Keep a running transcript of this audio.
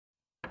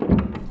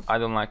I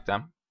don't like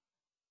them.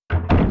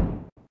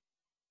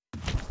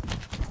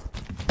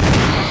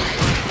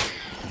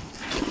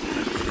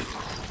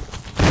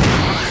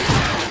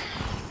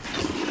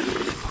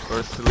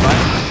 First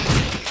light.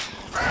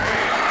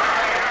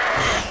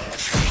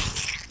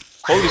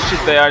 Holy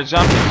shit, they are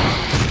jumping.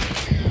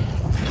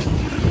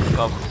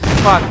 The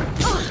fuck?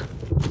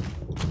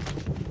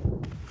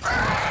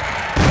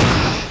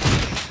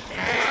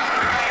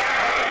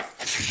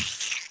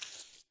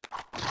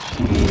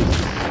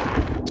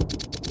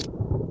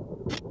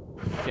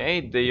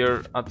 Okay,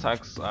 their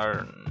attacks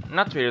are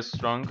not very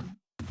strong,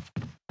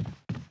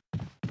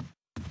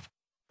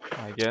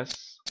 I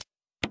guess.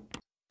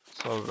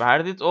 So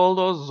where did all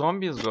those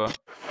zombies go?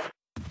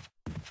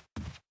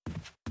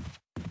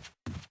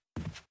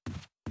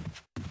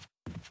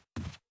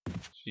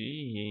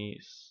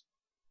 Jeez.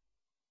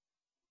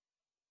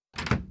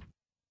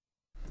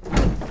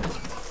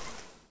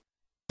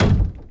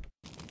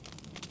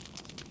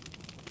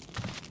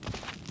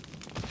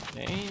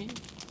 Okay,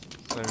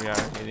 so we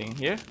are heading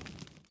here.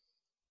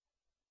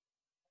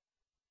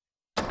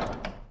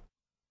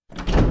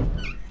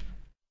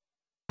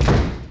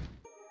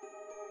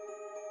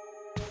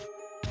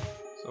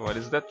 So what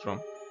is that room?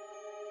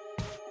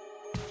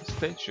 A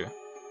statue.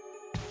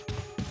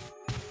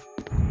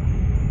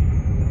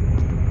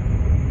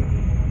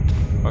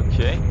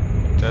 Okay,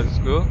 that's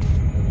cool.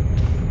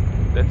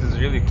 That is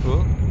really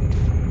cool.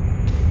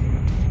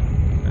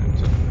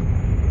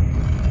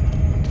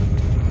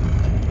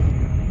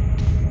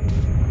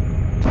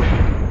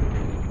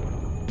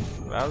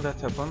 Well, that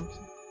happened.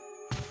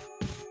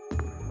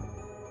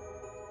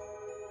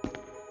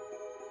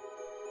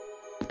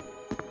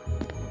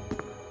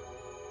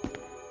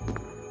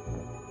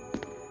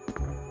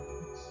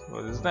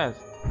 What is that?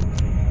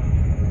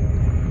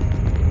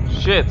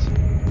 Shit!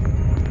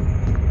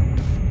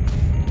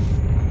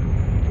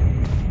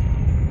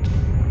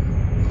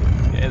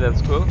 Okay,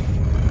 that's cool.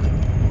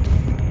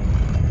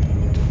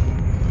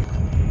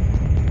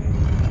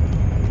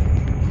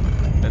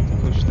 Let's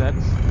push that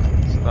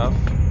stuff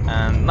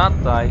and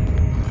not die.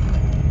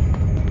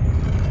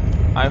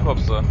 I hope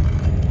so.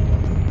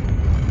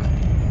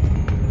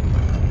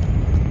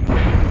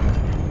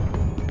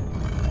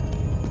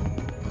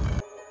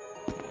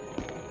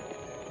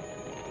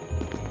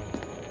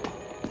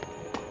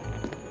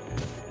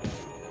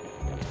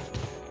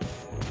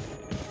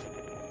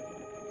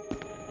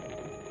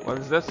 What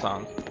is that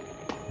sound?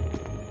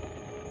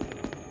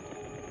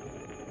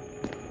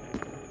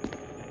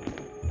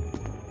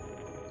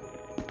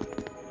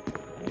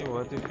 Hey,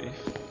 what if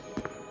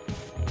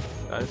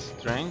that's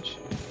strange?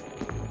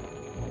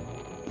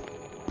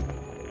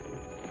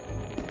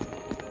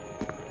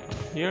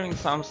 Hearing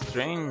some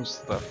strange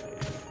stuff.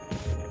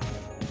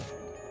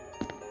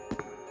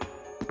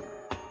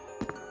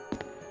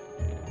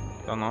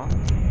 Don't know.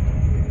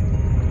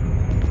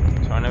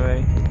 Turn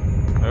away.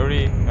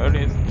 Hurry,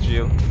 hurry,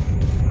 Jill.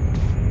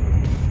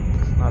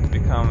 Let's not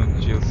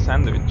become Jill's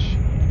sandwich.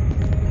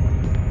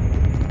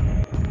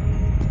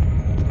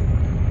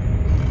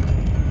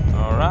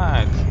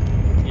 Alright.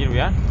 Here we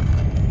are.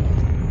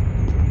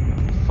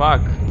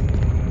 Fuck.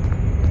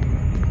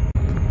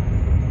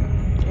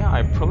 Yeah,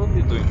 I'm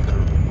probably doing the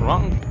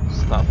wrong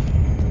stuff.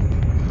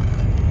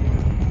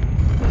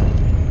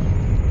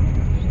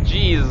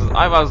 Jeez,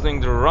 I was doing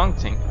the wrong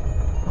thing.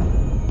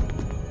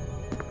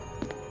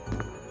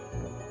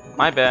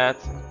 My bad.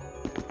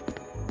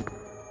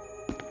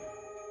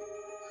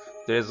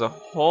 There's a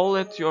hole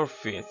at your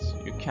feet.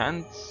 You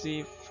can't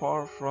see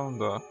far from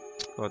the...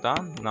 Go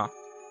down? No.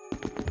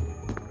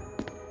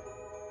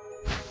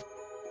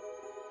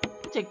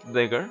 Take the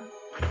dagger.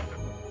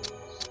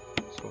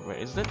 So where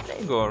is that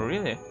dagger,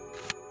 really?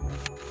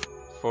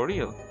 For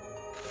real?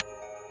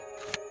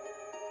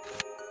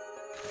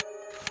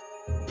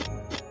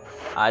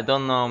 I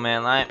don't know,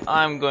 man.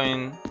 I'm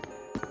going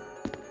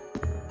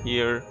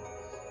here.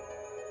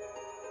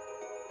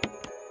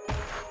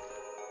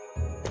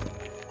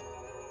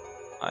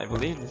 I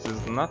believe this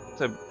is not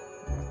a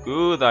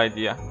good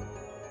idea.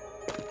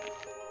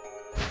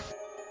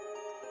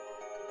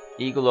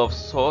 Eagle of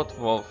South,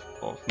 Wolf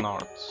of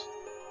North.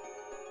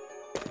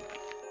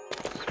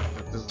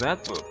 What is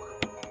that book?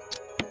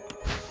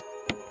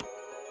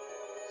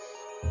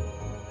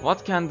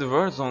 What can the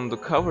words on the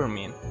cover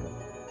mean?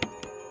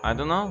 I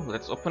don't know,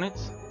 let's open it.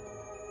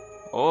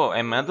 Oh,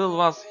 a medal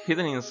was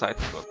hidden inside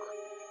the book.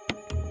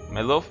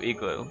 Medal of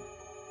Eagle.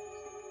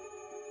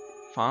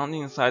 Found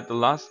inside the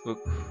last book,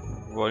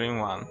 volume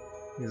 1.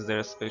 Is there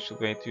a special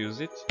way to use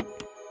it?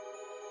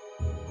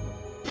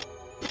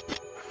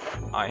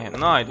 I have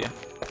no idea.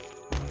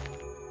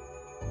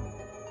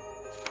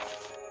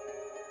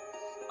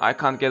 I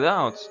can't get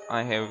out.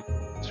 I have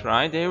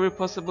tried every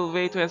possible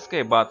way to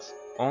escape, but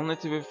only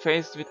to be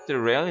faced with the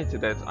reality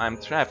that I'm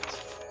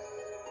trapped.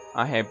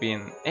 I have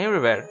been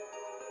everywhere.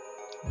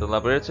 The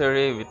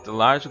laboratory with the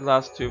large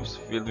glass tubes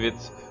filled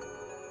with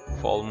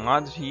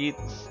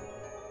formaldehyde,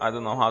 I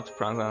don't know how to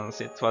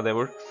pronounce it,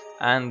 whatever,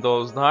 and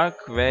those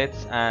dark, wet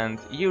and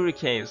eerie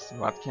caves.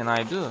 What can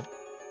I do?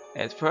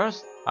 At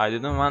first, I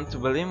didn't want to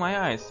believe my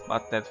eyes,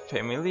 but that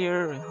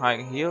familiar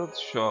high-heeled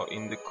shoe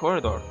in the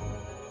corridor.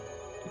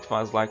 It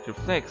was like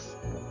reflex.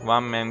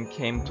 One man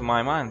came to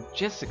my mind,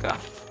 Jessica.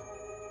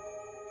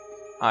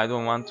 I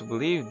don't want to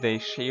believe they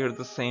share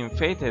the same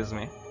fate as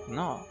me.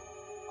 No,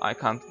 I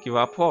can't give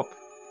up hope.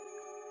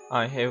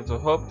 I have to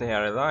hope they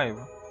are alive.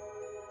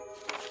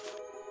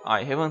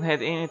 I haven't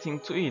had anything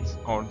to eat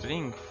or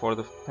drink for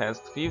the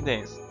past few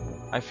days.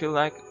 I feel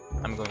like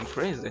I'm going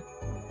crazy.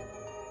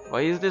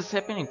 Why is this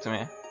happening to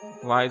me?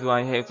 Why do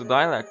I have to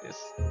die like this?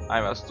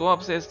 I was too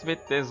obsessed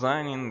with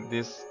designing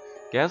this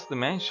gas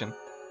dimension.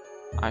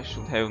 I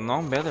should have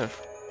known better.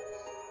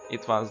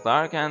 It was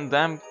dark and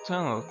damp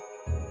tunnel.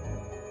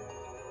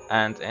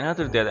 And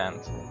another dead end.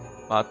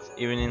 But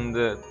even in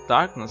the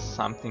darkness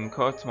something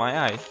caught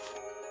my eye.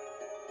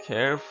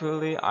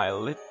 Carefully I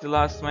lit the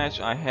last match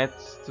I had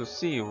to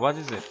see. What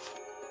is it?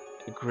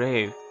 A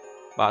grave.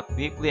 But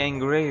deeply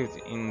engraved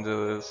in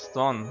the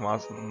stone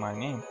was my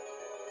name.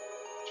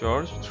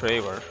 George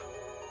Trevor.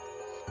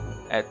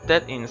 At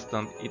that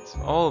instant it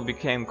all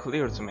became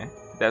clear to me.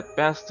 That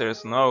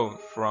bastards know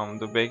from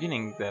the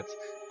beginning that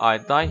I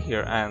die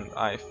here and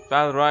I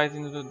fell right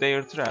into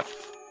their trap.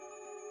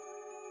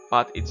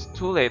 But it's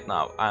too late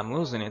now, I'm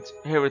losing it.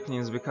 Everything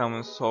is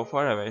becoming so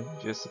far away.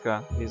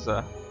 Jessica,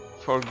 Lisa,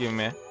 forgive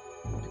me.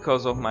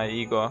 Because of my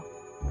ego,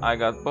 I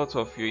got both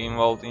of you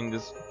involved in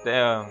this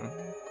damn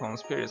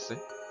conspiracy.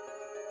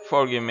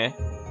 Forgive me.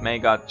 May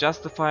God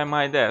justify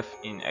my death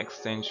in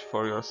exchange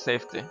for your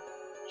safety.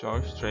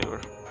 George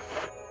Trevor.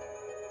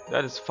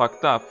 That is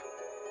fucked up.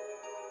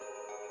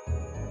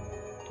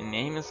 A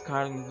name is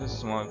carved into the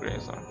small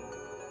gravestone.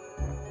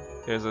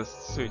 There's a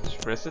switch,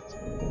 press it.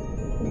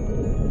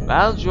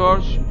 Well,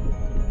 George,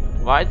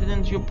 why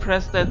didn't you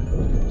press that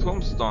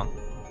tombstone?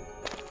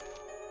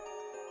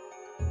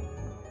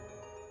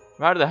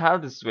 Where the hell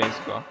did this ways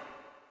go?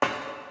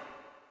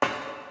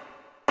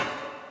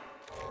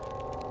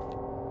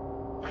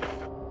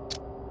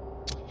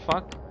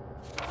 Fuck?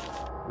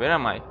 Where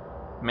am I?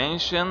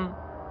 Mansion?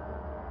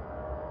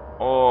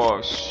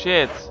 Oh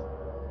shit!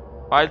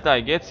 Why did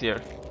I get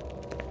here?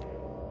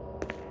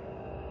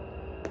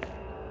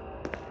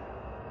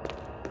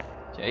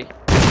 Okay.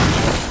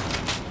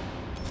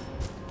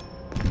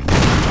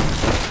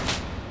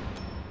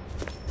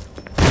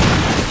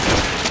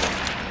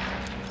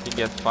 He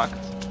gets fucked.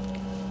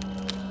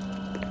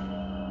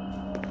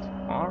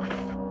 More.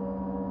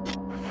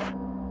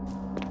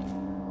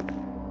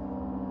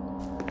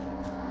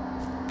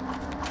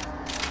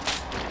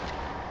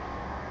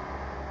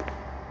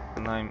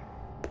 And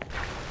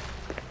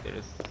there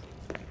is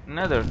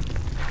another.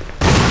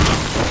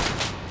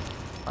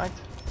 Right.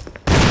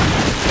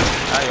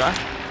 There you are.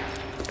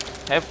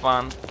 Have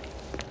fun.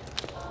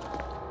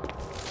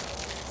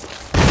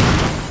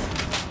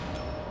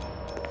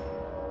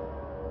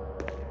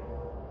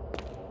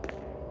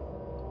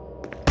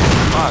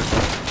 Fuck.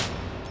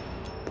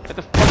 What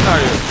the fuck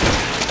are you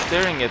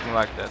staring at me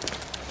like that?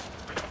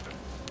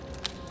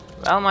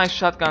 Well, my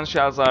shotgun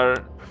shells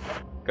are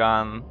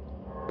gone.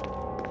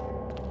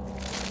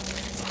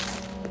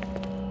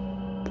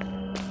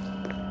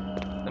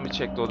 Let me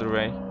check the other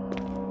way.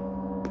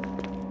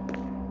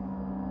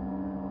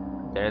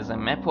 There's a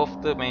map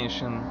of the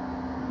mansion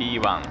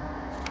B1.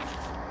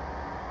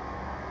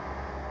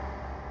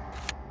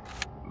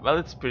 Well,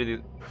 it's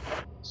pretty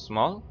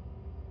small,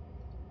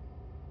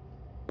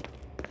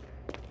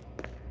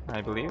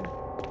 I believe.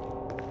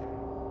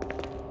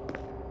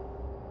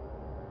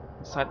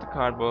 Inside the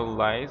cardboard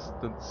lies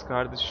the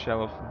discarded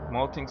shell of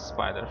molting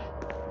spider.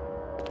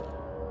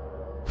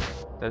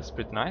 That's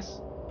pretty nice.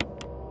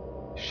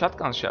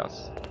 Shotgun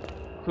shells.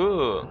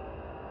 Cool.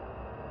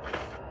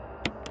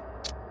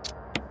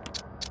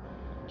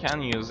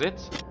 Can use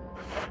it.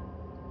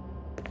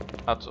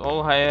 But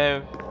all I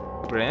have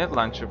grenade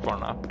launcher for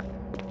now.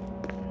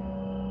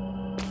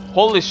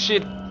 Holy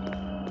shit!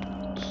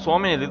 So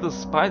many little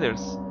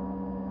spiders.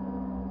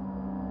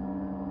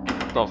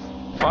 What the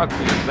fuck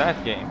is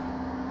that game?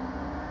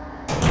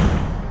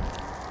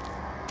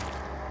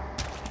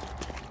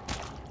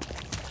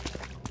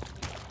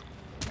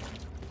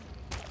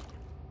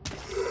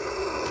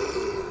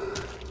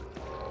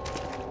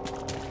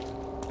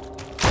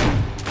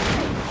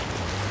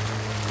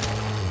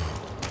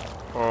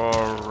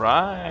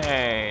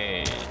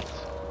 Alright.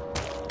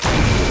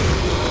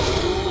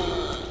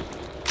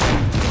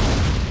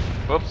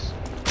 Oops.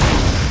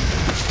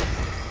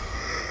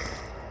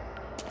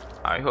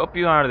 I hope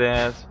you are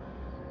dead.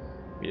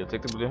 We'll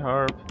take the blue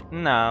herb.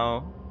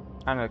 No,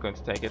 I'm not going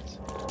to take it.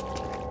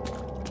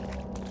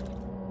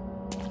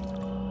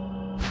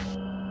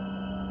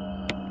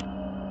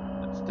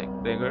 Let's take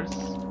daggers.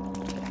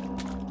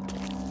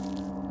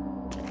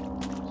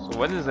 So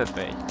what is that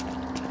way?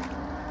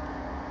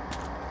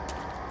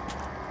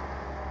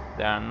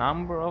 There are a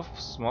number of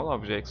small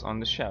objects on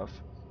the shelf.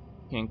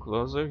 Looking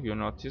closer, you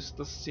notice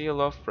the seal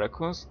of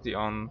raccoonity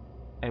on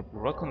a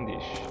broken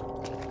dish.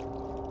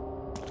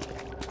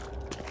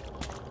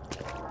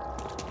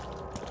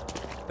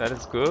 That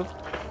is good.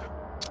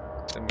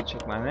 Let me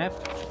check my map.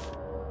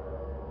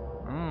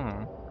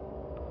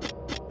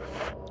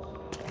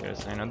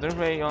 There's another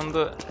way on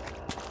the...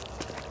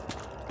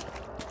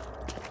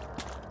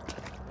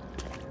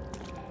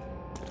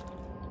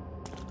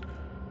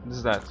 What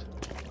is that?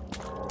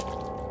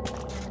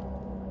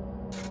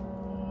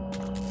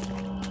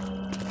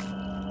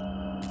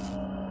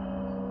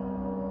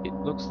 It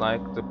looks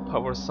like the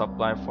power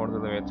supply for the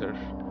elevator.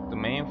 The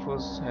main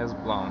fuse has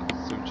blown.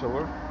 Switch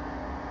over.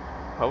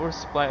 Power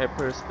supply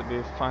appears to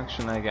be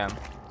functioning again.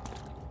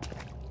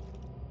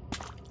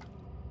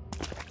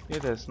 Yeah,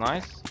 that's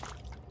nice.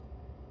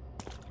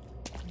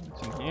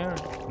 What's in here?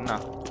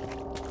 No.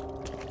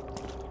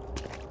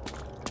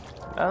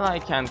 Well, I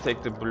can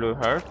take the blue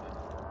herb.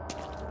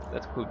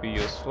 That could be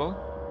useful.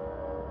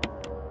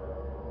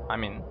 I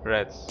mean,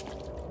 reds.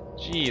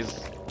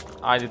 Jeez,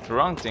 I did the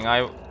wrong thing.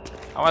 I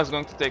was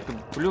going to take the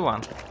blue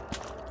one.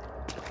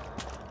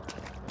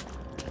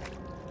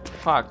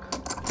 Fuck.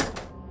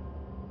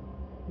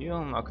 You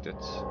unlocked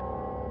it.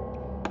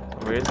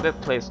 Where is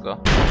that place go?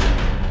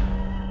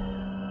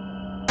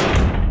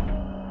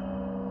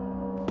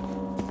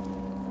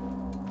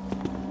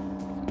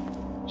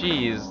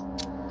 Jeez,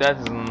 that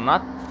is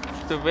not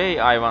the way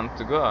I want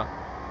to go.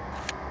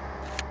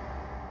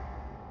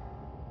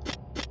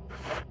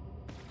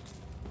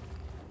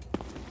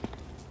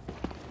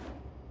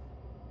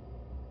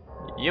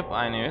 Yep,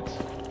 I knew it.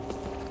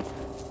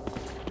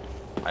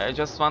 I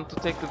just want to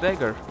take the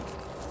dagger.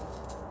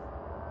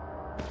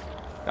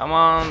 Come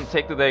on,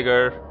 take the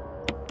dagger.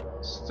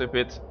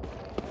 Stupid.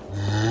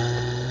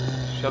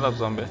 Shut up,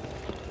 zombie.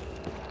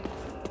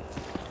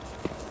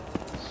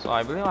 So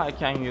I believe I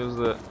can use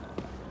the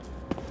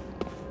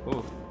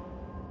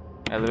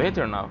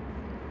elevator now.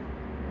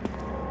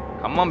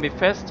 Come on, be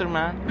faster,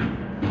 man.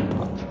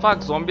 What the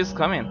fuck, zombies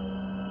coming.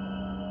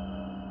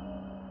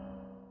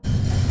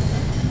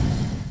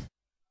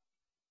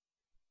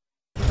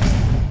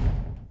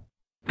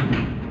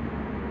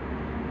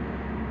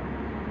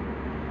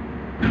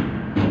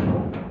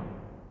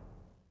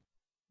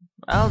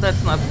 Well,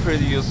 that's not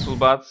pretty useful,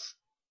 but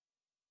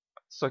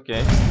it's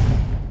okay.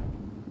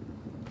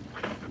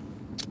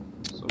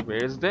 So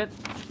where is that?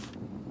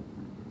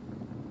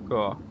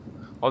 Go.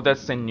 Oh,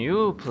 that's a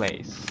new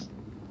place.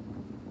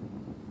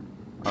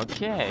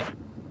 Okay.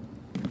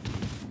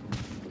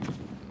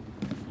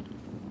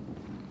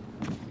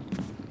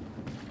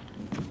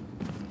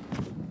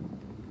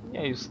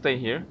 Yeah, you stay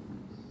here.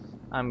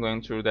 I'm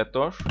going through that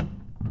door.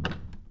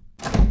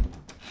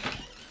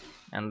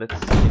 And let's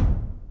see.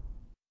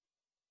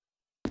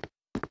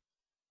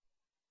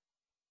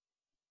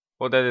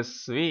 Oh, that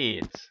is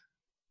sweet.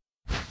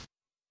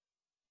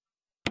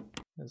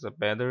 There's a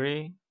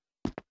battery.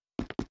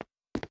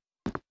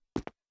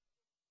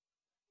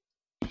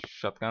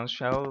 Shotgun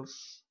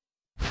shells.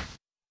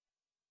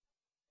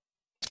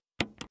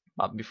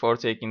 But before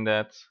taking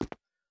that,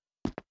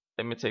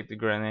 let me take the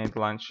grenade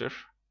launcher.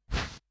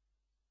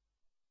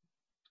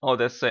 Oh,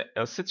 that's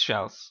acid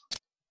shells.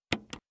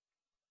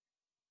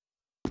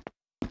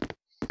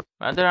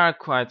 Well, there are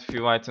quite a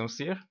few items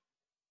here.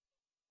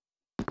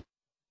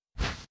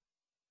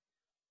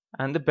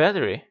 And the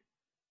battery.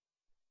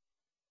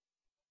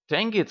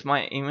 Dang it,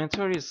 my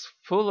inventory is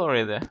full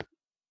already.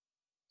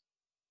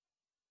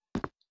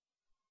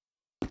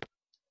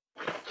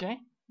 Okay.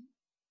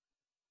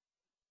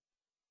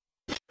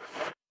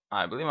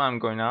 I believe I'm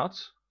going out.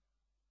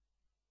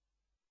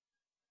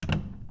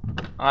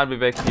 I'll be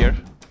back here.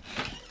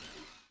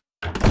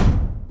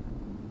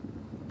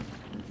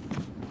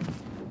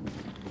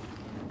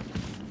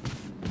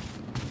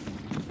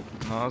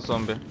 No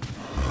zombie.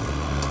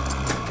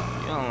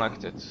 You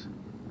unlocked it.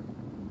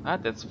 Ah,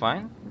 that's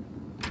fine.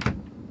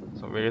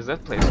 So where is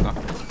that place now?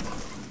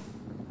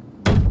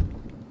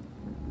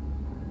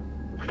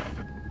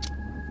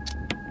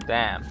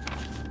 Damn.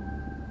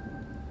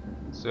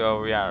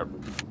 So we are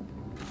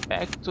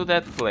back to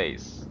that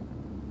place.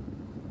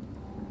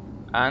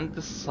 And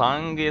the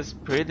song is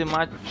pretty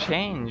much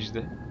changed.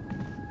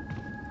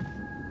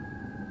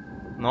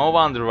 No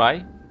wonder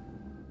why.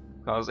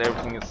 Because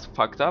everything is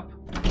fucked up.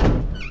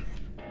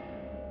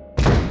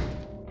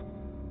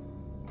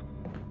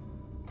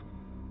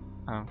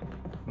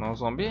 No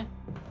zombie?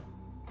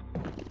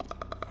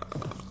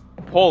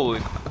 Holy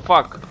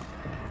fuck.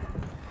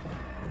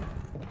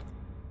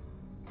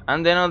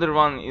 And another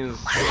one is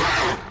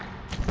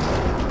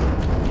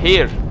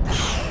here.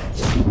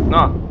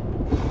 No.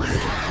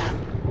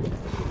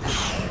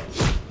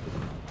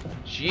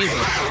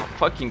 Jesus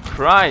fucking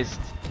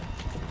Christ.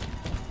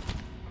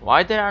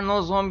 Why there are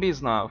no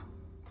zombies now?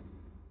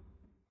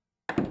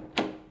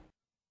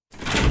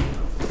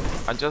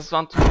 I just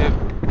want to have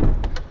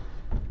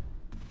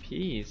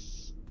peace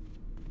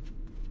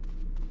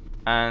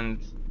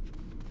and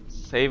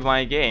save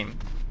my game.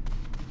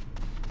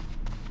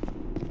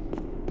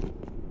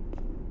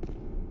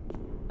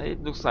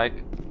 It looks like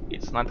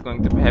it's not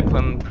going to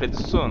happen pretty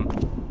soon.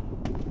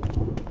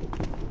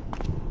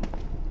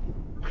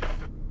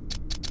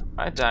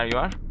 Right, there you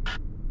are.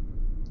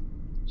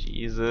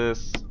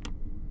 Jesus.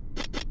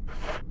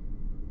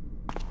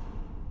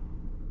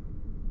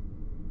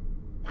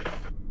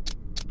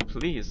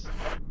 Please.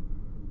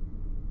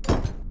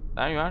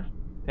 There you are.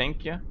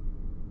 Thank you.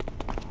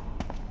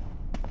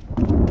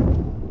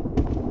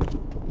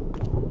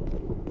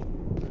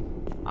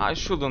 I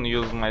shouldn't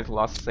use my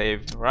last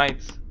save,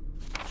 right?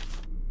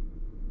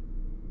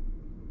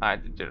 I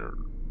did the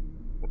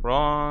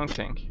wrong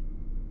thing.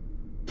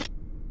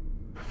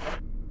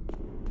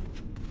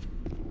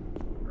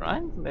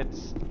 Right,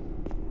 let's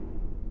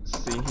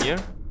see here.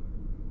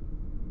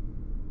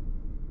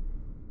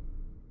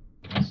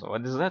 So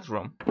what is that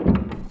room?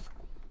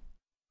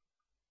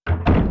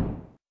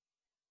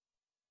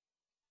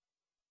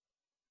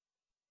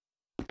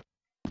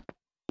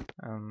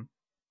 Um,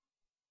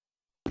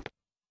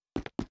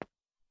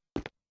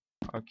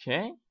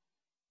 okay,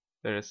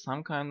 there is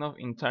some kind of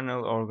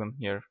internal organ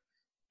here.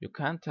 You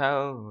can't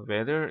tell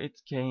whether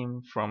it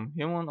came from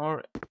human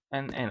or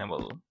an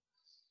animal.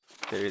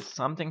 There is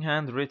something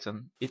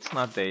handwritten. It's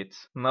not date.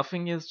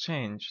 Nothing is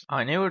changed.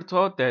 I never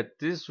thought that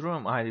this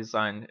room I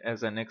designed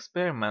as an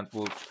experiment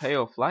would pay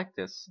off like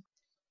this.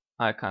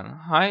 I can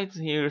hide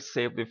here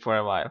safely for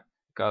a while,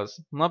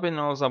 because nobody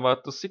knows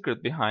about the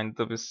secret behind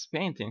this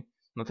painting,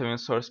 not even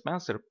Sir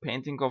Spencer,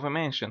 painting of a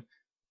mansion,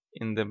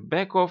 in the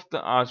back of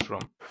the art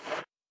room.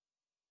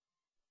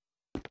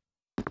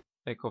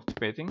 Back of the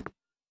painting?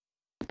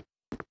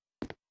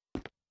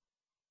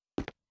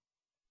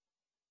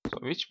 So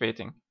which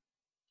painting?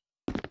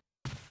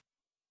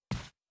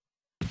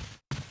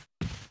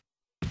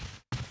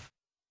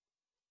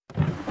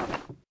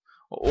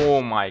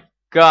 Oh my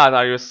god,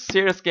 are you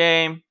serious,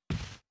 game?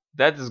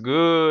 That is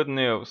good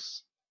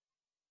news.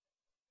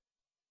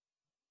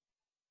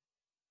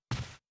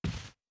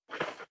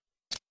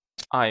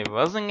 I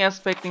wasn't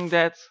expecting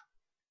that.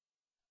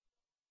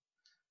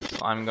 So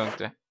I'm going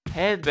to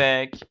head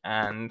back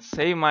and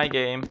save my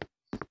game,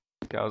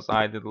 because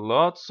I did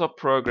lots of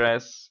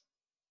progress.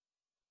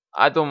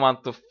 I don't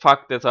want to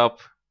fuck that up.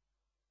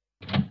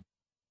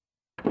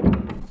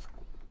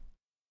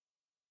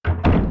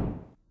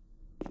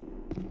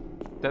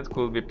 That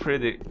could be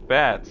pretty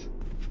bad.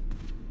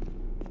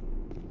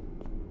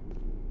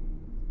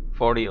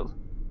 For real.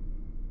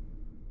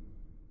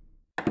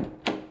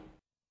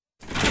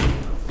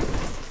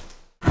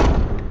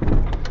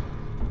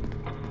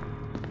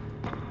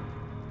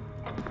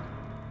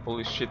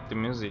 Holy shit, the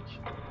music.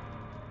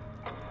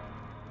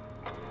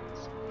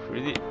 It's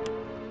pretty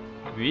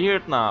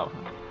weird now.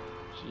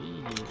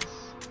 Jeez.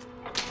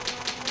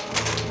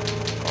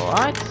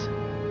 Alright,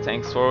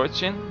 thanks for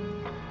watching.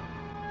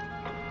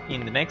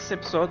 In the next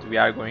episode we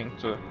are going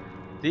to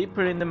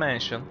deeper in the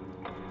mansion.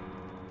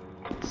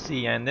 See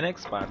you in the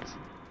next part.